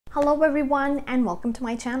Hello everyone and welcome to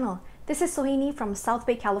my channel. This is Sohini from South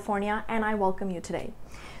Bay, California, and I welcome you today.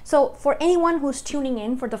 So for anyone who's tuning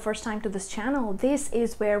in for the first time to this channel, this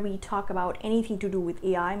is where we talk about anything to do with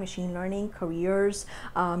AI, machine learning, careers,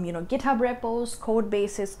 GitHub repos, code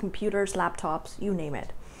bases, computers, laptops, you name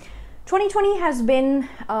it. 2020 has been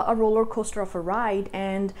a roller coaster of a ride,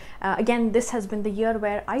 and again, this has been the year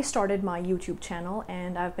where I started my YouTube channel,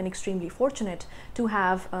 and I've been extremely fortunate to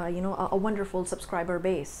have a wonderful subscriber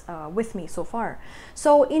base with me so far.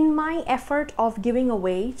 So in my effort of giving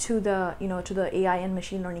away to the AI and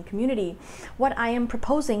machine learning community, what I am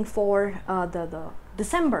proposing for the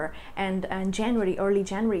December and January, early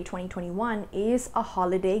January 2021 is a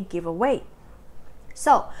holiday giveaway.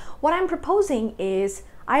 So what I'm proposing is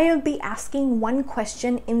I'll be asking one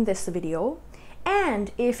question in this video,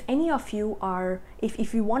 and if any of you are,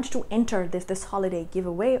 if you want to enter this holiday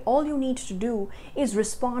giveaway, all you need to do is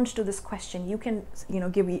respond to this question. You can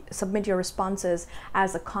submit your responses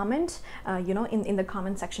as a comment in the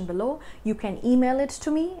comment section below. You can email it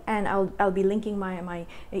to me, and I'll be linking my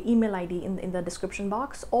email ID in the description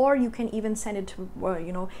box, or you can even send it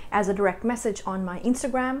to, as a direct message on my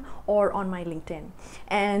Instagram or on my LinkedIn.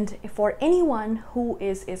 And for anyone who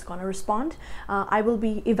is going to respond, I will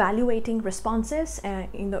be evaluating responses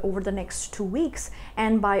over the next 2 weeks,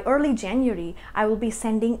 and by early January I will be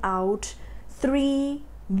sending out 3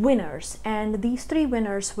 winners, and these 3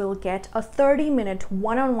 winners will get a 30-minute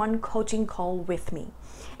one-on-one coaching call with me.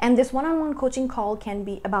 And this one-on-one coaching call can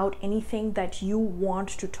be about anything that you want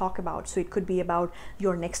to talk about. So it could be about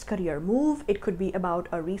your next career move. It could be about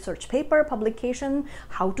a research paper publication,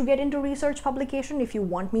 how to get into research publication, if you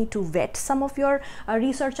want me to vet some of your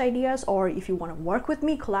research ideas, or if you want to work with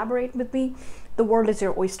me, collaborate with me. The world is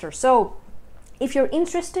your oyster. So if you're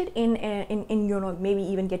interested in maybe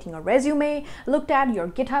even getting a resume looked at, your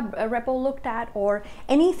GitHub repo looked at, or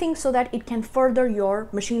anything so that it can further your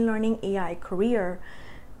machine learning AI career,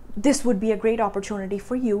 this would be a great opportunity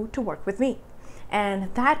for you to work with me.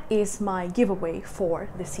 And that is my giveaway for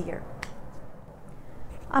this year.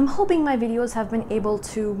 I'm hoping my videos have been able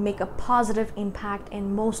to make a positive impact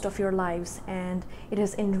in most of your lives, and it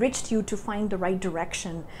has enriched you to find the right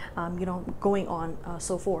direction, going on,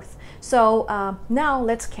 so forth. So now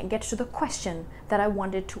let's get to the question that I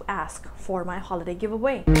wanted to ask for my holiday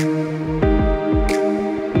giveaway.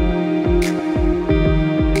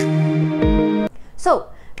 So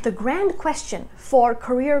the grand question for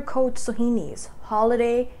Career Coach Sohini's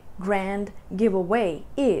holiday grand giveaway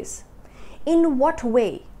is: in what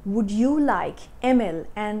way would you like ML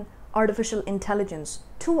and artificial intelligence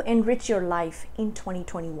to enrich your life in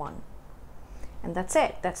 2021? And that's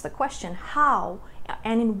it. That's the question. How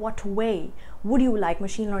and in what way would you like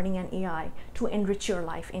machine learning and AI to enrich your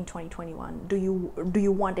life in 2021? Do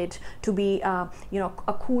you want it to be a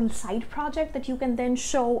cool side project that you can then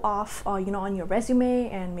show off on your resume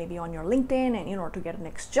and maybe on your LinkedIn, and in order to get a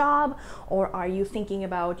next job? Or are you thinking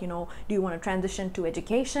about do you want to transition to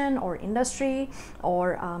education or industry,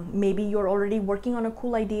 or maybe you're already working on a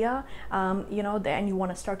cool idea, and you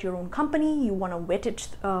want to start your own company, you want to vet it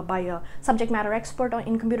by a subject matter expert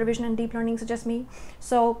in computer vision and deep learning such as me.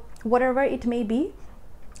 So whatever it may be,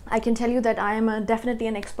 I can tell you that I am definitely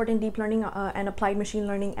an expert in deep learning and applied machine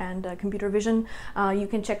learning and computer vision. You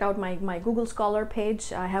can check out my Google Scholar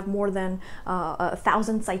page. I have more than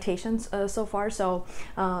 1,000 citations so far, so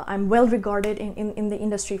I'm well regarded in the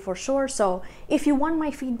industry for sure. So if you want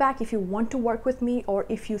my feedback, if you want to work with me, or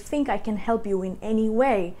if you think I can help you in any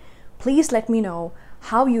way, please let me know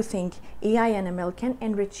how you think AI and ML can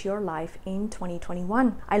enrich your life in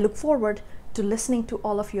 2021. I look forward to listening to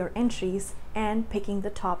all of your entries and picking the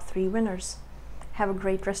top 3 winners. Have a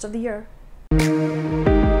great rest of the year.